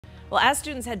Well, as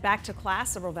students head back to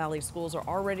class, several Valley schools are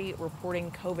already reporting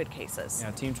COVID cases.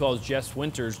 Yeah, Team 12's Jess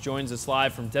Winters joins us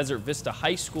live from Desert Vista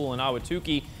High School in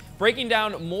Ahwatukee, breaking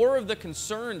down more of the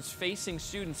concerns facing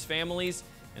students, families,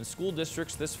 and school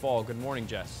districts this fall. Good morning,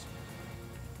 Jess.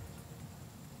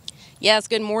 Yes,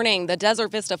 good morning. The Desert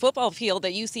Vista football field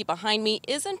that you see behind me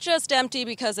isn't just empty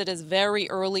because it is very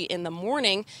early in the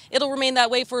morning. It'll remain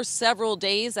that way for several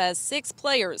days as 6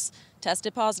 players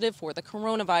tested positive for the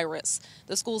coronavirus.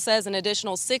 The school says an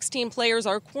additional 16 players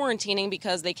are quarantining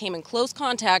because they came in close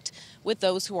contact with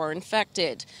those who are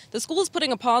infected. The school is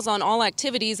putting a pause on all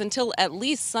activities until at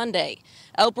least Sunday.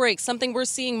 Outbreaks, something we're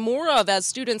seeing more of as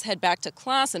students head back to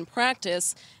class and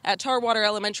practice. At Tarwater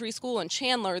Elementary School in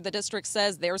Chandler, the district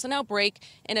says there's an outbreak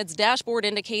and its dashboard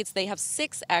indicates they have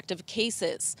 6 active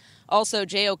cases. Also,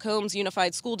 J.O. Combs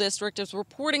Unified School District is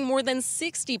reporting more than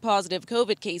 60 positive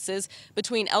COVID cases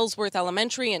between Ellsworth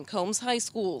Elementary and Combs High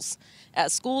Schools.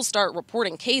 As schools start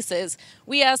reporting cases,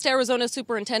 we asked Arizona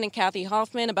Superintendent Kathy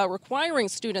Hoffman about requiring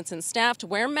students and staff to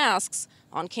wear masks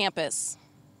on campus.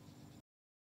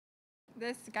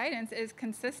 This guidance is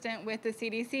consistent with the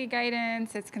CDC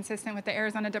guidance. It's consistent with the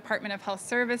Arizona Department of Health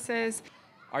Services.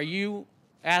 Are you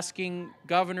asking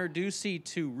Governor Ducey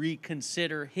to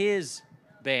reconsider his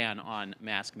ban on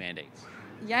mask mandates?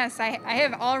 Yes, I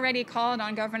have already called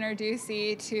on Governor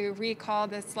Ducey to recall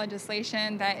this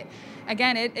legislation that,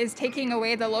 again, it is taking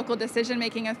away the local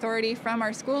decision-making authority from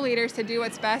our school leaders to do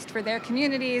what's best for their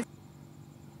communities.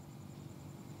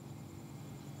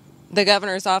 The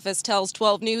governor's office tells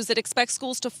 12 News it expects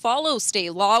schools to follow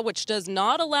state law, which does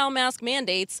not allow mask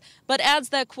mandates, but adds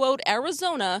that, quote,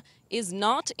 Arizona is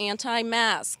not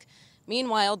anti-mask.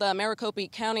 Meanwhile, the Maricopa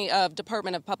County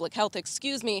Department of Public Health,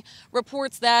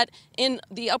 reports that in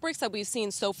the outbreaks that we've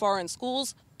seen so far in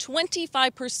schools,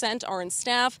 25% are in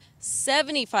staff,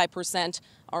 75%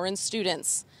 are in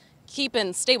students.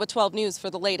 Stay with 12 News for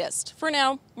the latest. For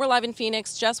now, we're live in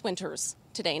Phoenix. Jess Winters,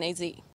 Today in AZ.